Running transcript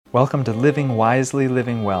Welcome to Living Wisely,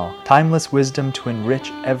 Living Well, timeless wisdom to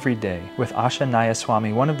enrich every day, with Asha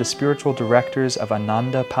Nayaswami, one of the spiritual directors of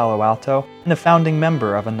Ananda Palo Alto and a founding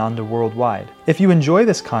member of Ananda Worldwide. If you enjoy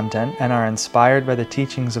this content and are inspired by the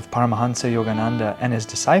teachings of Paramahansa Yogananda and his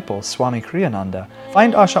disciple, Swami Kriyananda,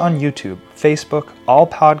 find Asha on YouTube, Facebook, all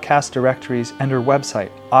podcast directories, and her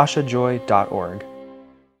website, ashajoy.org.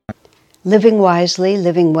 Living Wisely,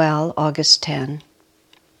 Living Well, August 10.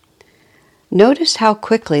 Notice how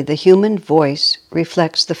quickly the human voice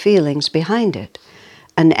reflects the feelings behind it.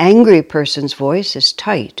 An angry person's voice is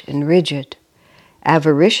tight and rigid.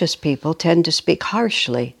 Avaricious people tend to speak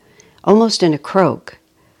harshly, almost in a croak.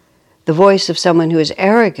 The voice of someone who is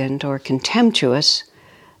arrogant or contemptuous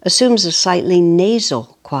assumes a slightly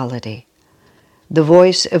nasal quality. The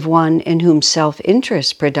voice of one in whom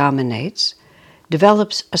self-interest predominates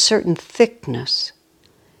develops a certain thickness.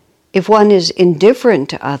 If one is indifferent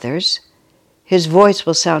to others, his voice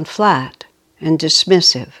will sound flat and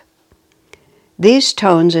dismissive. These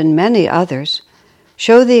tones and many others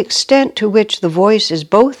show the extent to which the voice is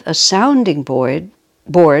both a sounding board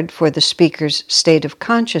for the speaker's state of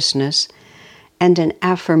consciousness and an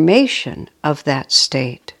affirmation of that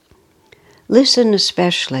state. Listen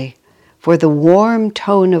especially for the warm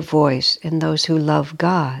tone of voice in those who love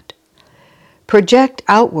God. Project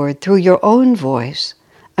outward through your own voice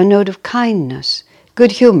a note of kindness,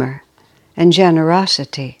 good humor, and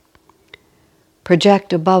generosity.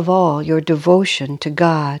 Project above all your devotion to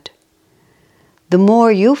God. The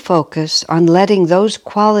more you focus on letting those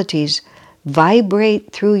qualities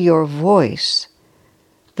vibrate through your voice,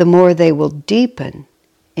 the more they will deepen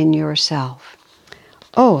in yourself.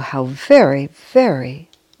 Oh, how very, very,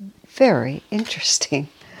 very interesting.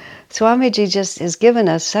 Swamiji just has given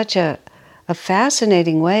us such a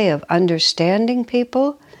fascinating way of understanding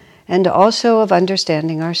people and also of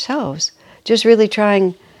understanding ourselves. Just really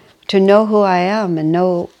trying to know who I am and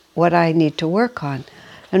know what I need to work on.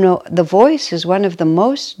 The voice is one of the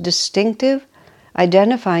most distinctive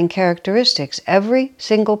identifying characteristics. Every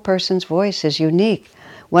single person's voice is unique.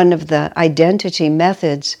 One of the identity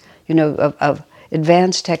methods, of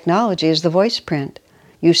advanced technology is the voice print.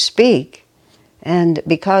 You speak, and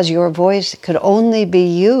because your voice could only be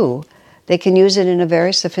you, they can use it in a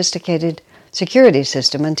very sophisticated security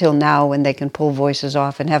system until now, when they can pull voices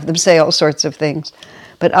off and have them say all sorts of things.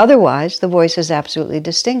 But otherwise, the voice is absolutely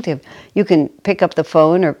distinctive. You can pick up the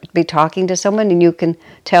phone or be talking to someone and you can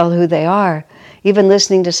tell who they are. Even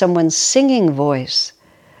listening to someone's singing voice,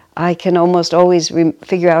 I can almost always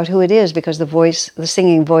figure out who it is, because the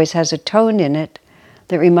singing voice has a tone in it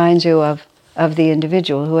that reminds you of the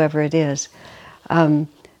individual, whoever it is. And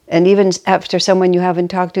even after someone you haven't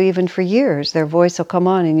talked to even for years, their voice will come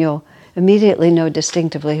on and you'll immediately know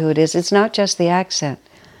distinctively who it is. It's not just the accent.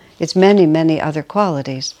 It's many, many other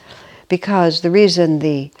qualities. Because the reason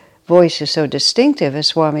the voice is so distinctive,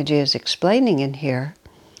 as Swamiji is explaining in here,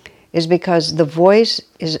 is because the voice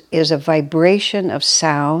is a vibration of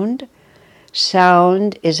sound.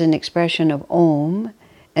 Sound is an expression of Om,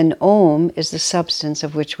 and Om is the substance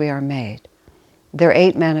of which we are made. There are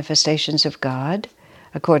 8 manifestations of God,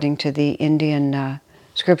 according to the Indian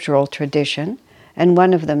scriptural tradition, and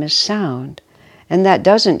one of them is sound. And that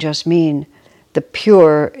doesn't just mean the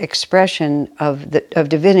pure expression of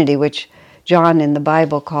divinity, which John in the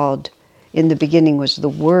Bible called, in the beginning was the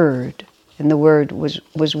Word, and the Word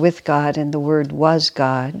was with God, and the Word was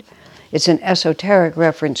God. It's an esoteric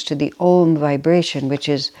reference to the Om vibration, which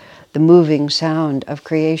is the moving sound of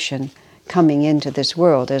creation coming into this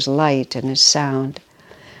world as light and as sound.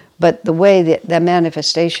 But the way that the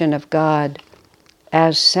manifestation of God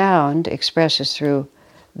as sound expresses through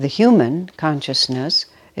the human consciousness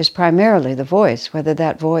is primarily the voice. Whether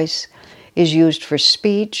that voice is used for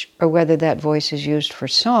speech or whether that voice is used for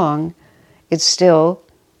song, it still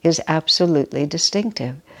is absolutely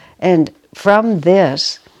distinctive. And from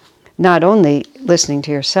this, not only listening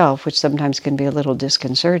to yourself, which sometimes can be a little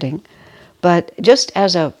disconcerting, but just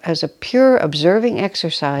as a pure observing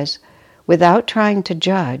exercise without trying to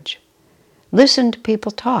judge, listen to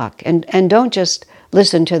people talk, and don't just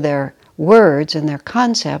listen to their words and their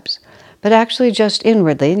concepts, but actually just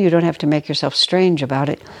inwardly, and you don't have to make yourself strange about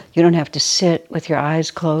it. You don't have to sit with your eyes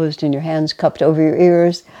closed and your hands cupped over your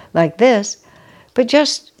ears like this, but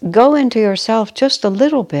just go into yourself just a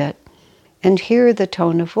little bit and hear the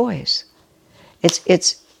tone of voice.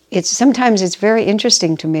 It's sometimes it's very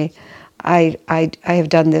interesting to me. I have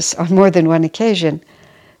done this on more than one occasion.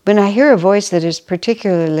 When I hear a voice that is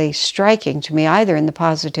particularly striking to me, either in the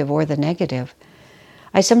positive or the negative,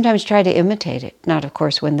 I sometimes try to imitate it. Not, of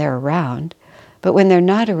course, when they're around, but when they're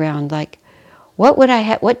not around, like,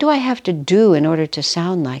 what do I have to do in order to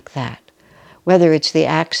sound like that? Whether it's the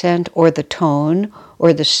accent or the tone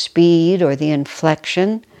or the speed or the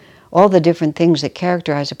inflection, all the different things that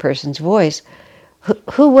characterize a person's voice,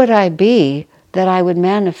 who would I be that I would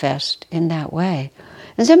manifest in that way?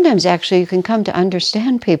 And sometimes actually you can come to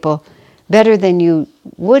understand people better than you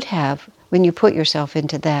would have when you put yourself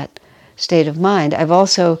into that state of mind. I've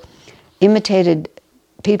also imitated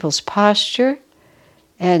people's posture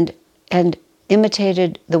and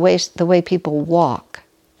imitated the way people walk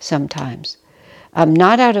sometimes.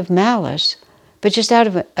 Not out of malice, but just out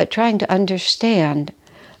of trying to understand.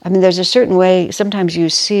 I mean, there's a certain way, sometimes you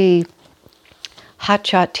see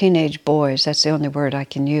hotshot teenage boys, that's the only word I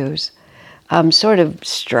can use, sort of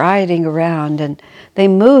striding around, and they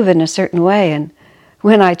move in a certain way. And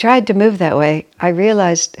when I tried to move that way, I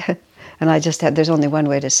realized, and there's only one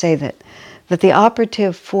way to say that the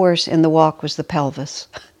operative force in the walk was the pelvis.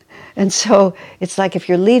 And so it's like if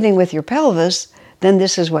you're leading with your pelvis, then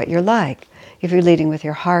this is what you're like. If you're leading with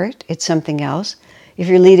your heart, it's something else. If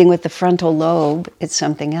you're leading with the frontal lobe, it's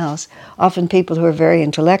something else. Often people who are very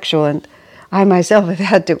intellectual, and I myself have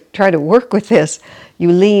had to try to work with this,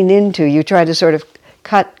 you try to sort of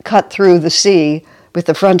cut through the sea with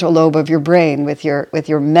the frontal lobe of your brain, with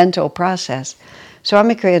your mental process.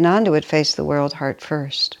 Swami Kriyananda would face the world heart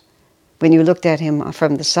first. When you looked at him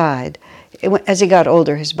from the side, as he got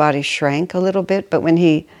older, his body shrank a little bit, but when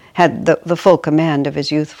he had the full command of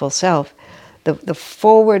his youthful self, the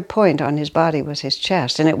forward point on his body was his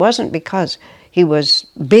chest. And it wasn't because he was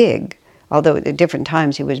big, although at different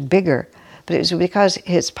times he was bigger, but it was because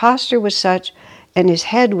his posture was such and his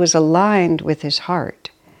head was aligned with his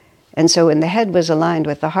heart. And so when the head was aligned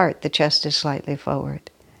with the heart, the chest is slightly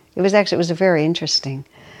forward. It was very interesting.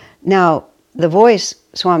 Now, the voice,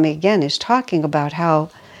 Swami again, is talking about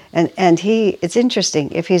how, it's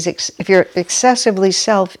interesting, if you're excessively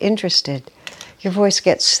self-interested, your voice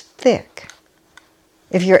gets thick.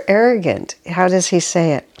 If you're arrogant, how does he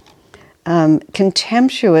say it?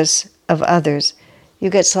 Contemptuous of others, you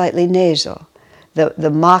get slightly nasal.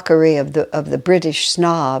 The mockery of the British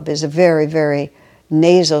snob is a very, very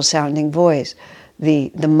nasal sounding voice.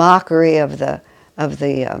 The mockery of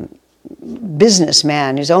the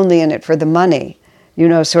businessman who's only in it for the money,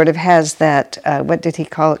 sort of has that, what did he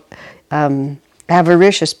call it?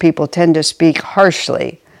 Avaricious people tend to speak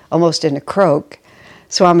harshly, almost in a croak.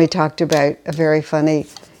 Swami talked about a very funny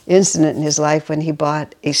incident in his life when he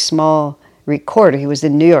bought a small recorder. He was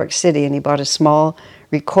in New York City and he bought a small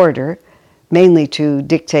recorder, mainly to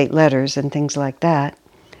dictate letters and things like that.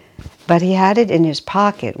 But he had it in his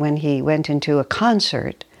pocket when he went into a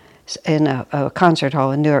concert in a concert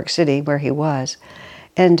hall in New York City where he was.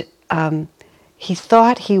 And he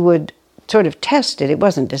thought he would sort of test it. It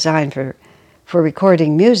wasn't designed for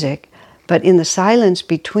recording music, but in the silence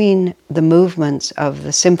between the movements of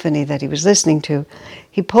the symphony that he was listening to,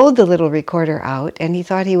 he pulled the little recorder out and he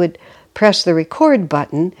thought he would press the record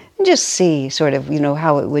button and just see sort of,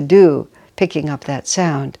 how it would do picking up that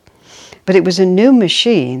sound. But it was a new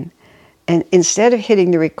machine, and instead of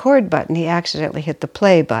hitting the record button, he accidentally hit the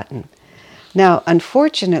play button. Now,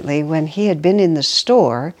 unfortunately, when he had been in the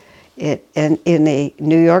store, in a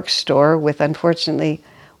New York store with, unfortunately,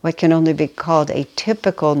 what can only be called a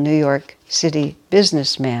typical New York City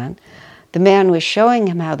businessman, the man was showing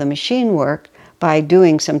him how the machine worked by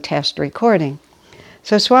doing some test recording.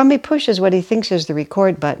 So Swami pushes what he thinks is the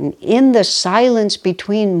record button in the silence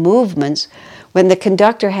between movements. When the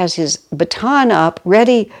conductor has his baton up,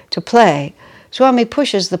 ready to play, Swami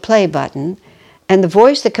pushes the play button, and the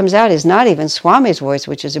voice that comes out is not even Swami's voice,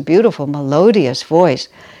 which is a beautiful, melodious voice.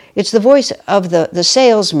 It's the voice of the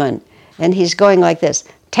salesman, and he's going like this,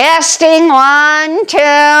 testing 1, 2,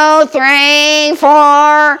 3,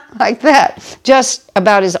 4, like that. Just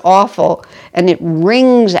about as awful, and it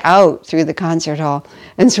rings out through the concert hall.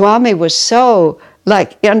 And Swami was so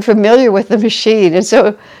unfamiliar with the machine, and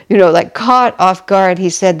so, caught off guard. He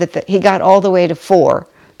said that he got all the way to 4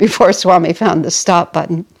 before Swami found the stop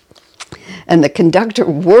button. And the conductor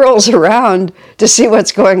whirls around to see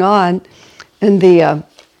what's going on. And the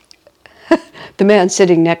man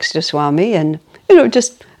sitting next to Swami, and,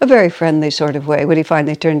 just a very friendly sort of way, when he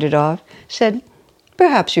finally turned it off, said,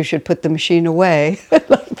 perhaps you should put the machine away,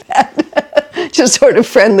 like that. Just sort of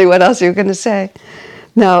friendly, what else are you going to say?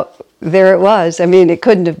 Now, there it was. I mean, it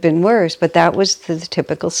couldn't have been worse, but that was the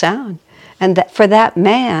typical sound. And that for that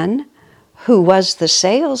man, who was the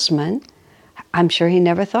salesman, I'm sure he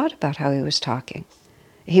never thought about how he was talking.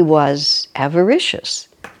 He was avaricious.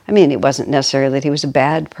 I mean, it wasn't necessarily that he was a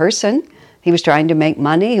bad person. He was trying to make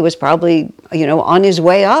money. He was probably, on his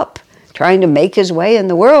way up trying to make his way in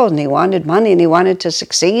the world, and he wanted money, and he wanted to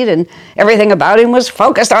succeed, and everything about him was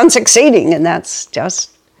focused on succeeding, and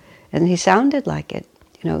and he sounded like it.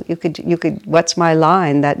 You could, What's My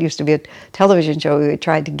Line? That used to be a television show where we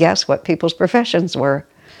tried to guess what people's professions were.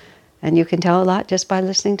 And you can tell a lot just by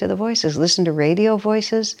listening to the voices. Listen to radio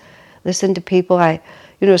voices, listen to people.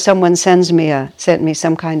 Someone sent me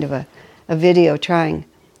some kind of a video trying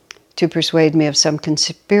to persuade me of some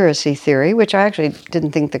conspiracy theory, which I actually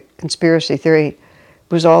didn't think the conspiracy theory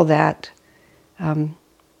was all that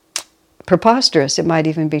preposterous. It might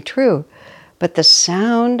even be true. But the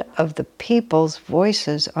sound of the people's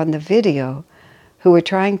voices on the video who were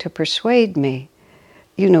trying to persuade me,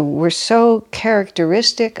 were so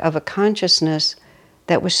characteristic of a consciousness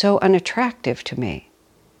that was so unattractive to me.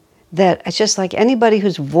 That it's just like anybody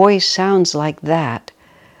whose voice sounds like that,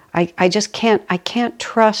 I can't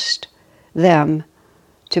trust them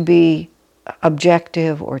to be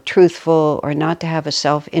objective or truthful or not to have a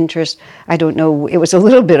self-interest. I don't know, it was a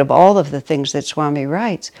little bit of all of the things that Swami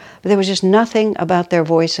writes, but there was just nothing about their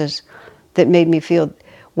voices that made me feel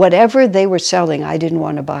whatever they were selling, I didn't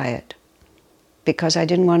want to buy it. Because I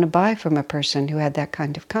didn't want to buy from a person who had that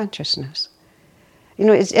kind of consciousness.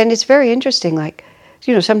 It's very interesting,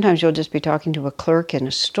 sometimes you'll just be talking to a clerk in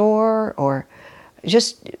a store or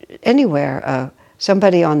just anywhere,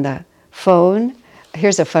 somebody on the phone.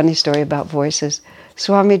 Here's a funny story about voices.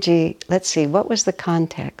 Swamiji, let's see, what was the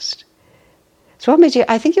context? Swamiji,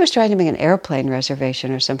 I think he was trying to make an airplane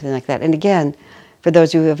reservation or something like that. And again, for those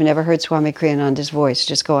of you who have never heard Swami Kriyananda's voice,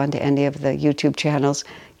 just go onto any of the YouTube channels,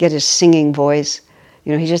 get his singing voice.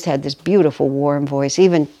 He just had this beautiful, warm voice,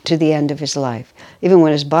 even to the end of his life. Even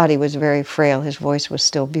when his body was very frail, his voice was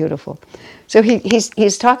still beautiful. So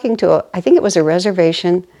he's talking to, I think it was a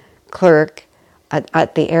reservation clerk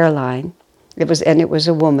at the airline. It was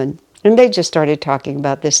a woman. And they just started talking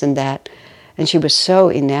about this and that. And she was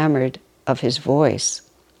so enamored of his voice.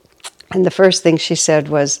 And the first thing she said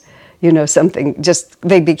was,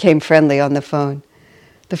 they became friendly on the phone.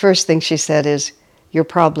 The first thing she said is, "You're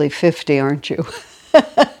probably 50, aren't you?"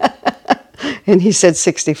 And he said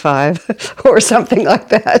 65 or something like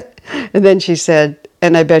that. And then she said,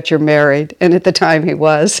 "And I bet you're married." And at the time he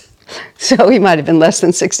was. So he might have been less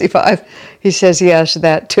than 65. He says, "Yes,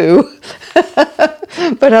 that too."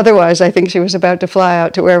 But otherwise, I think she was about to fly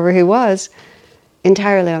out to wherever he was,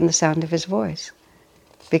 entirely on the sound of his voice,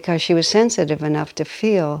 because she was sensitive enough to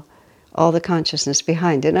feel all the consciousness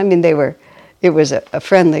behind it. I mean, it was a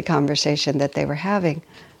friendly conversation that they were having,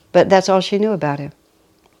 but that's all she knew about him.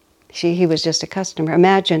 He was just a customer.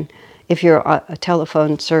 Imagine if you're a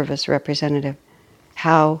telephone service representative,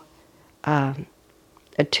 how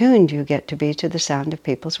attuned you get to be to the sound of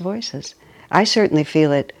people's voices. I certainly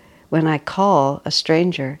feel it when I call a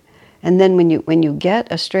stranger, and then when you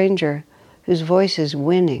get a stranger whose voice is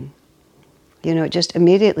winning, it just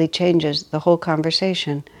immediately changes the whole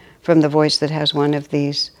conversation from the voice that has one of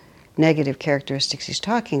these negative characteristics he's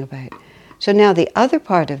talking about. So now the other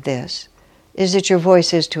part of this is that your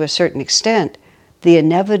voice is, to a certain extent, the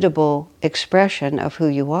inevitable expression of who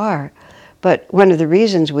you are. But one of the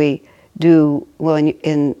reasons we do, well,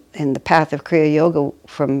 in the path of Kriya Yoga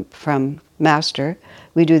from Master,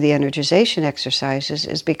 we do the energization exercises,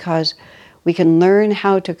 is because we can learn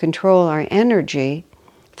how to control our energy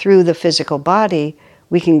through the physical body.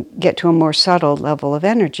 We can get to a more subtle level of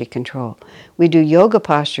energy control. We do yoga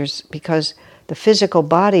postures because the physical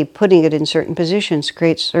body, putting it in certain positions,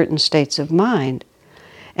 creates certain states of mind.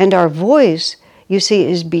 And our voice, you see,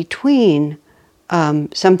 is between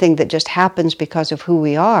something that just happens because of who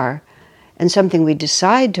we are and something we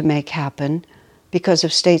decide to make happen because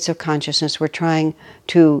of states of consciousness we're trying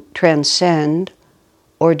to transcend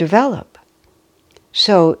or develop.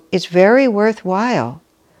 So it's very worthwhile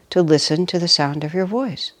to listen to the sound of your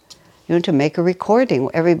voice. To make a recording.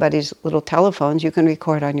 Everybody's little telephones, you can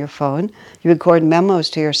record on your phone. You record memos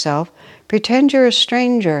to yourself. Pretend you're a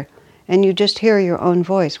stranger and you just hear your own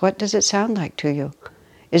voice. What does it sound like to you?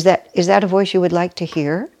 Is that a voice you would like to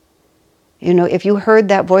hear? If you heard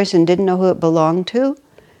that voice and didn't know who it belonged to,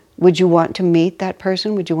 would you want to meet that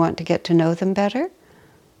person? Would you want to get to know them better?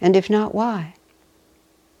 And if not, why?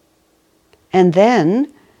 And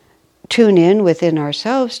then tune in within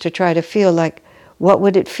ourselves to try to feel like, what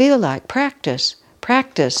would it feel like? Practice. How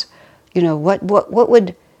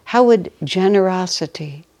would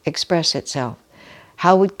generosity express itself?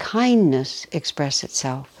 How would kindness express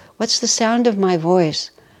itself? What's the sound of my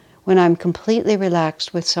voice when I'm completely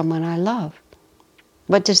relaxed with someone I love?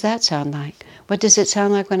 What does that sound like? What does it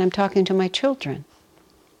sound like when I'm talking to my children?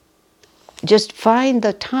 Just find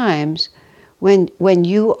the times when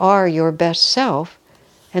you are your best self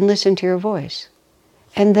and listen to your voice.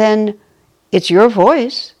 And then it's your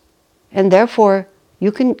voice, and therefore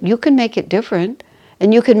you can make it different.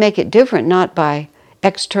 And you can make it different not by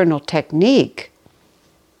external technique,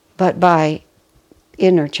 but by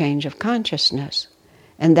inner change of consciousness.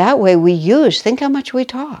 And that way we use, think how much we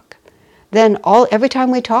talk. Then every time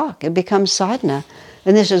we talk, it becomes sadhana.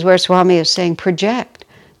 And this is where Swami is saying, project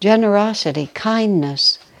generosity,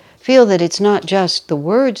 kindness. Feel that it's not just the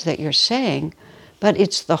words that you're saying, but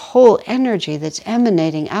it's the whole energy that's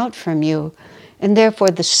emanating out from you. And therefore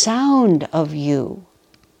the sound of you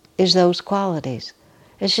is those qualities.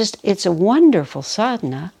 It's a wonderful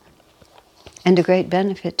sadhana and a great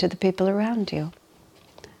benefit to the people around you.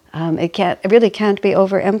 It really can't be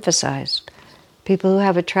overemphasized. People who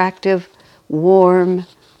have attractive, warm,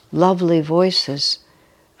 lovely voices,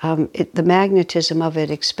 the magnetism of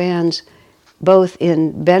it expands both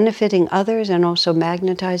in benefiting others and also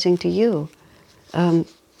magnetizing to you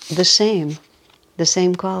the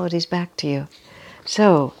same qualities back to you.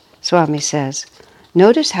 So, Swami says,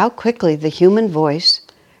 notice how quickly the human voice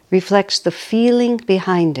reflects the feeling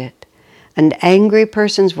behind it. An angry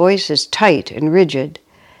person's voice is tight and rigid.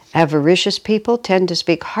 Avaricious people tend to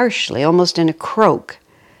speak harshly, almost in a croak.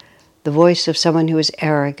 The voice of someone who is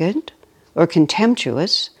arrogant or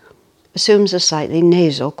contemptuous assumes a slightly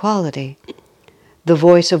nasal quality. The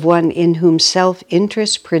voice of one in whom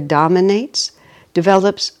self-interest predominates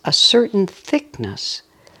develops a certain thickness.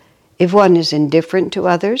 If one is indifferent to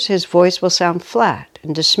others, his voice will sound flat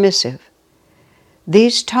and dismissive.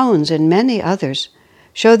 These tones and many others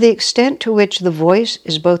show the extent to which the voice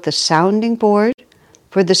is both a sounding board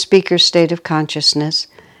for the speaker's state of consciousness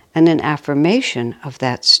and an affirmation of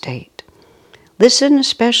that state. Listen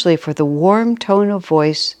especially for the warm tone of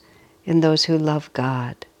voice in those who love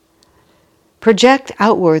God. Project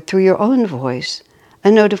outward through your own voice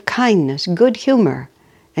a note of kindness, good humor,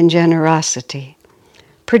 and generosity.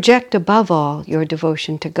 Project above all your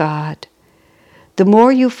devotion to God. The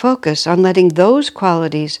more you focus on letting those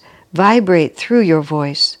qualities vibrate through your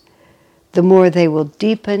voice, the more they will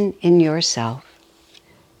deepen in yourself.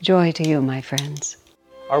 Joy to you, my friends.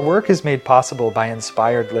 Our work is made possible by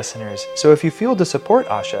inspired listeners, so if you feel to support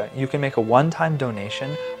Asha, you can make a one-time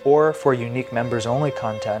donation, or for unique members-only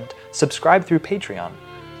content, subscribe through Patreon.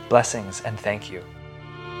 Blessings and thank you.